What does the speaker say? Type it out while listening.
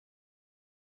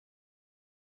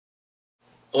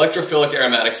Electrophilic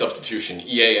aromatic substitution,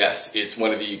 EAS, it's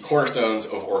one of the cornerstones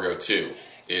of Orgo 2.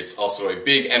 It's also a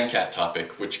big MCAT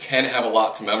topic, which can have a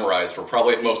lot to memorize for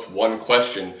probably at most one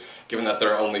question, given that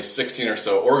there are only 16 or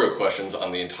so Orgo questions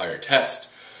on the entire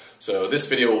test. So this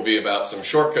video will be about some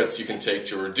shortcuts you can take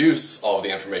to reduce all of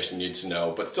the information you need to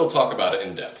know, but still talk about it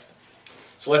in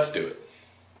depth. So let's do it.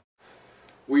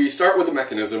 We start with the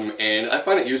mechanism, and I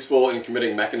find it useful in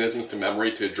committing mechanisms to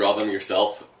memory to draw them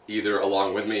yourself, either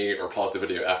along with me or pause the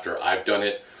video after I've done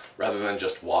it, rather than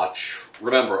just watch.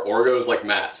 Remember, Orgo is like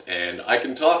math, and I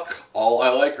can talk all I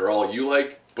like or all you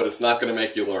like, but it's not going to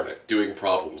make you learn it. Doing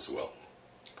problems will.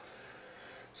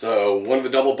 So one of the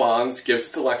double bonds gives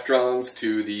its electrons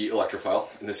to the electrophile.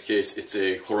 In this case, it's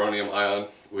a chloronium ion,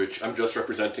 which I'm just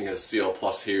representing as Cl+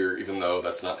 here, even though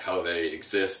that's not how they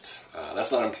exist.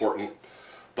 That's not important.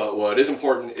 But what is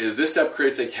important is this step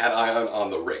creates a cation on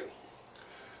the ring.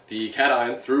 The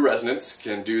cation, through resonance,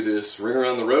 can do this ring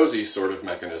around the rosy sort of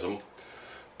mechanism.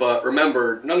 But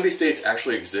remember, none of these states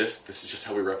actually exist. This is just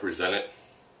how we represent it.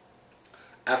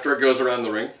 After it goes around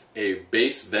the ring, a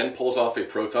base then pulls off a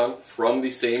proton from the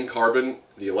same carbon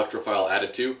the electrophile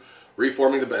added to,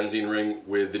 reforming the benzene ring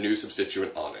with the new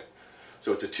substituent on it.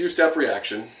 So it's a two-step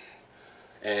reaction.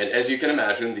 And as you can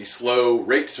imagine, the slow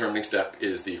rate-determining step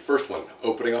is the first one.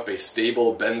 Opening up a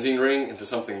stable benzene ring into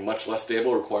something much less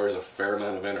stable requires a fair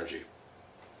amount of energy.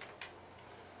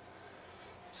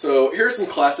 So here's some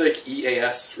classic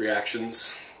EAS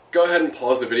reactions. Go ahead and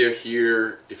pause the video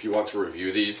here if you want to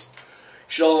review these.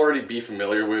 You should already be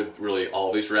familiar with really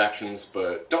all these reactions,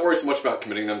 but don't worry so much about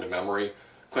committing them to memory.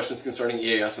 Questions concerning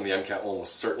EAS and the MCAT will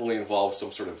almost certainly involve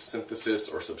some sort of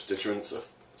synthesis or substituent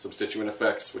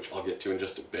effects, which I'll get to in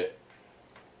just a bit.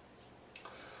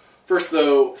 First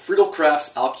though,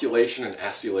 Friedel-Crafts alkylation and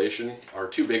acylation are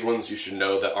two big ones you should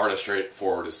know that aren't as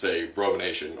straightforward as, say,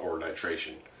 bromination or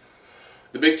nitration.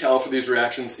 The big tell for these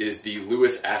reactions is the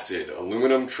Lewis acid,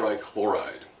 aluminum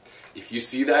trichloride. If you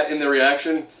see that in the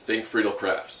reaction, think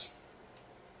Friedel-Crafts.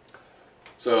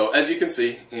 So, as you can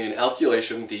see, in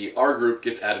alkylation, the R group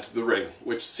gets added to the ring,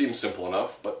 which seems simple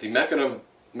enough, but the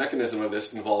mechanism of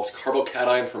this involves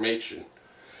carbocation formation.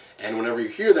 And whenever you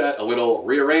hear that, a little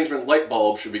rearrangement light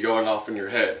bulb should be going off in your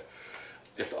head.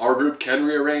 If the R group can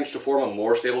rearrange to form a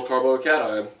more stable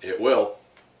carbocation, it will.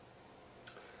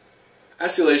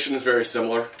 Acylation is very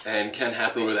similar, and can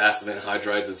happen with acid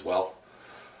anhydrides as well.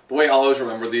 The way I always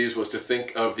remember these was to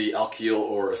think of the alkyl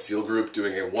or acyl group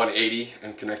doing a 180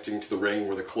 and connecting to the ring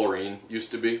where the chlorine used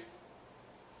to be.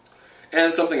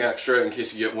 And something extra, in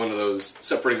case you get one of those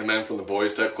separating the men from the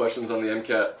boys type questions on the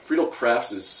MCAT,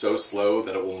 Friedel-Crafts is so slow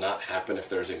that it will not happen if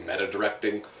there's a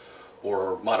meta-directing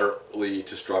or moderately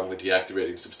to strongly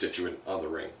deactivating substituent on the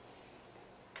ring.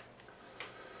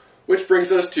 Which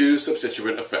brings us to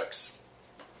substituent effects.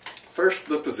 First,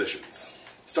 the positions.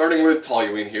 Starting with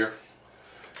toluene here.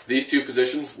 These two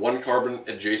positions, one carbon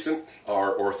adjacent,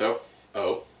 are ortho,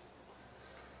 O.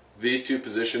 These two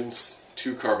positions,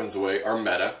 2 carbons away, are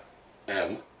meta,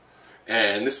 M,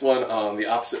 and this one on the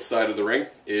opposite side of the ring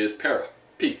is para,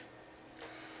 P.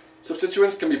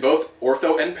 Substituents can be both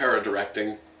ortho and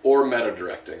para-directing or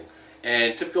meta-directing,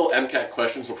 and typical MCAT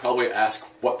questions will probably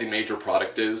ask what the major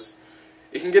product is.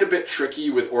 It can get a bit tricky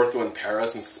with ortho and para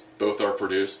since both are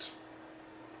produced.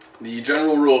 The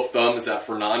general rule of thumb is that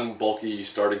for non-bulky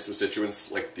starting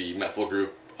substituents like the methyl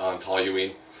group on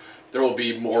toluene, there will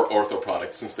be more ortho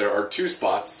product since there are 2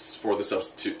 spots for the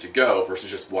substitute to go versus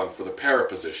just 1 for the para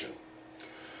position.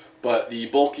 But the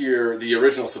bulkier the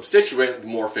original substituent, the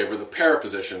more favored the para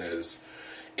position is,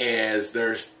 as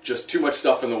there's just too much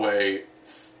stuff in the way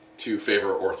to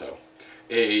favor ortho.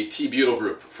 A T-butyl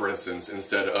group, for instance,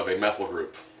 instead of a methyl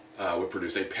group, would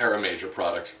produce a para major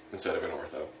product instead of an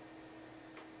ortho.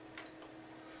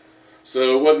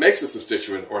 So what makes a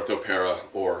substituent ortho-para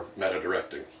or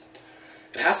meta-directing?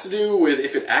 It has to do with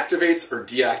if it activates or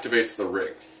deactivates the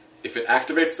ring. If it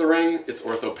activates the ring, it's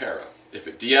ortho-para. If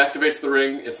it deactivates the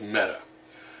ring, it's meta.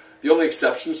 The only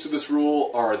exceptions to this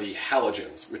rule are the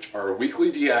halogens, which are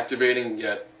weakly deactivating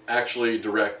yet actually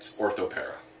direct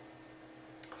ortho-para.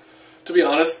 To be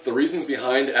honest, the reasons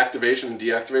behind activation and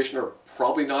deactivation are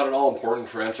probably not at all important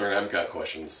for answering MCAT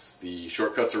questions. The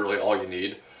shortcuts are really all you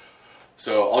need,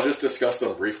 so I'll just discuss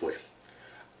them briefly.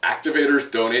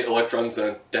 Activators donate electron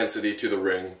density to the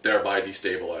ring, thereby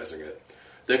destabilizing it.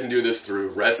 They can do this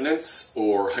through resonance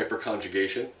or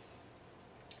hyperconjugation.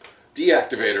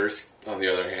 Deactivators, on the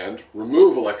other hand,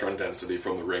 remove electron density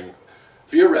from the ring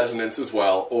via resonance as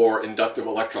well, or inductive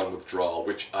electron withdrawal,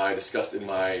 which I discussed in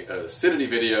my acidity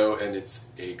video, and it's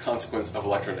a consequence of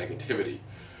electronegativity.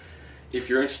 If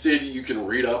you're interested, you can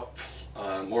read up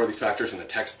more of these factors in a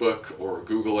textbook or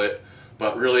Google it,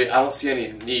 but really I don't see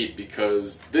any need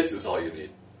because this is all you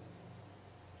need.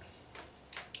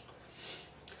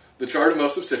 The chart of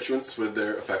most substituents with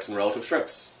their effects and relative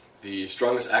strengths. The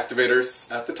strongest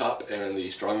activators at the top and the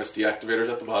strongest deactivators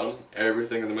at the bottom,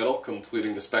 everything in the middle,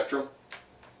 completing the spectrum.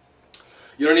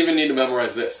 You don't even need to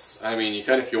memorize this. I mean, you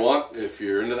can if you want, if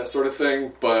you're into that sort of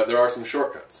thing, but there are some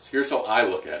shortcuts. Here's how I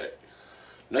look at it.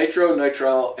 Nitro,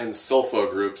 nitrile, and sulfo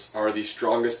groups are the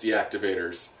strongest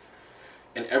deactivators,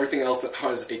 and everything else that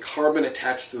has a carbon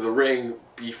attached to the ring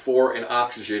before an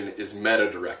oxygen is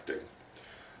meta-directing.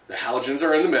 The halogens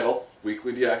are in the middle,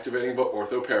 weakly deactivating but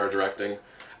ortho-para-directing,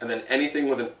 and then anything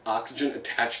with an oxygen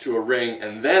attached to a ring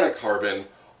and then a carbon,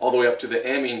 all the way up to the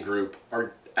amine group,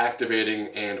 are activating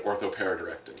and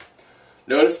ortho-para-directing.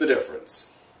 Notice the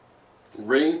difference.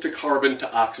 Ring to carbon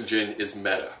to oxygen is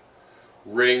meta.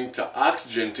 Ring to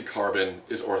oxygen to carbon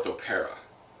is ortho-para.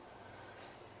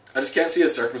 I just can't see a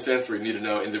circumstance where you need to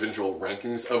know individual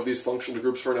rankings of these functional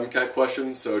groups for an MCAT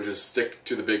question, so just stick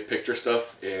to the big picture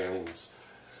stuff and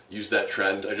use that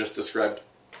trend I just described.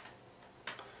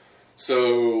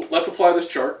 So let's apply this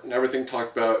chart and everything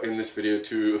talked about in this video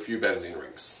to a few benzene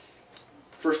rings.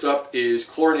 First up is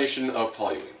chlorination of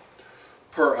toluene.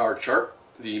 Per our chart,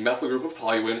 the methyl group of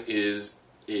toluene is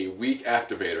a weak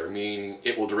activator, meaning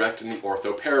it will direct in the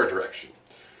ortho-para direction.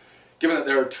 Given that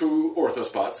there are two ortho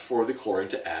spots for the chlorine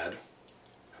to add,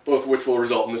 both of which will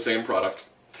result in the same product,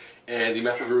 and the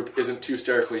methyl group isn't too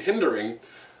sterically hindering,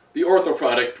 the ortho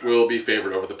product will be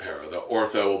favored over the para. The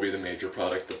ortho will be the major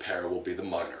product, the para will be the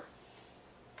minor.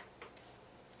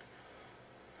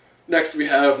 Next we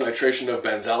have nitration of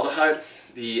benzaldehyde.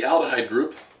 The aldehyde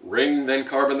group, ring then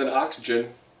carbon then oxygen,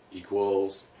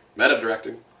 equals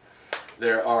meta-directing.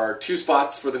 There are two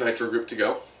spots for the nitro group to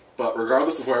go, but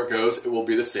regardless of where it goes, it will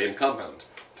be the same compound,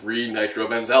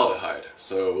 3-nitrobenzaldehyde,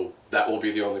 so that will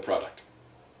be the only product.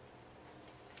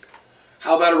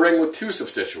 How about a ring with two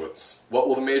substituents? What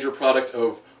will the major product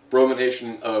of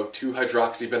bromination of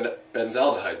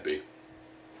 2-hydroxybenzaldehyde be?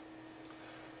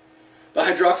 The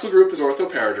hydroxyl group is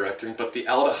ortho-para-directing, but the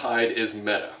aldehyde is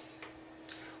meta.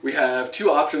 We have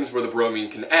two options where the bromine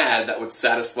can add that would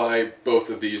satisfy both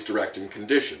of these directing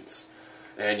conditions,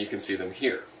 and you can see them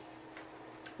here.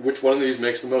 Which one of these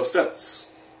makes the most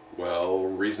sense? Well,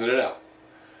 reason it out.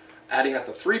 Adding at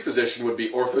the 3 position would be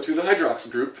ortho to the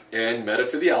hydroxyl group and meta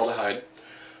to the aldehyde,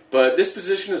 but this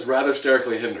position is rather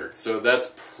sterically hindered, so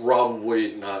that's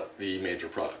probably not the major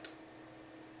product.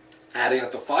 Adding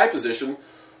at the 5 position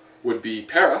would be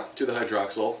para to the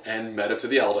hydroxyl and meta to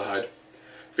the aldehyde,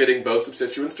 fitting both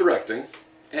substituents directing,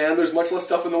 and there's much less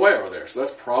stuff in the way over there, so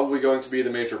that's probably going to be the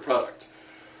major product.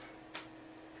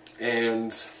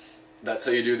 And that's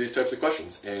how you do these types of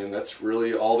questions, and that's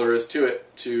really all there is to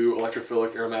it, to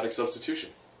electrophilic aromatic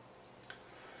substitution.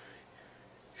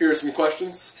 Here are some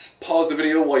questions. Pause the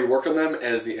video while you work on them,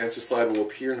 as the answer slide will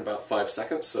appear in about 5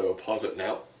 seconds, so pause it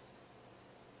now.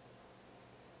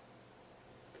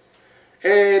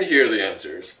 And here are the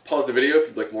answers. Pause the video if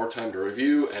you'd like more time to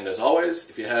review, and as always,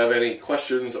 if you have any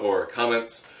questions or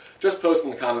comments, just post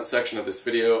in the comment section of this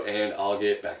video and I'll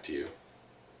get back to you.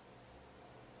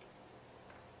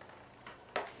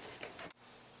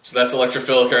 So that's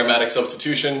electrophilic aromatic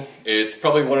substitution. It's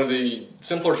probably one of the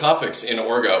simpler topics in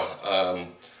Orgo.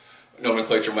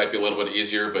 Nomenclature might be a little bit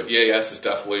easier, but EAS is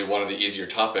definitely one of the easier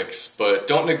topics, but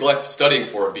don't neglect studying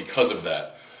for it because of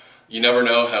that. You never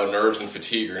know how nerves and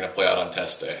fatigue are going to play out on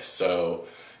test day, so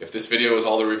if this video is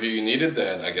all the review you needed,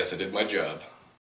 then I guess I did my job.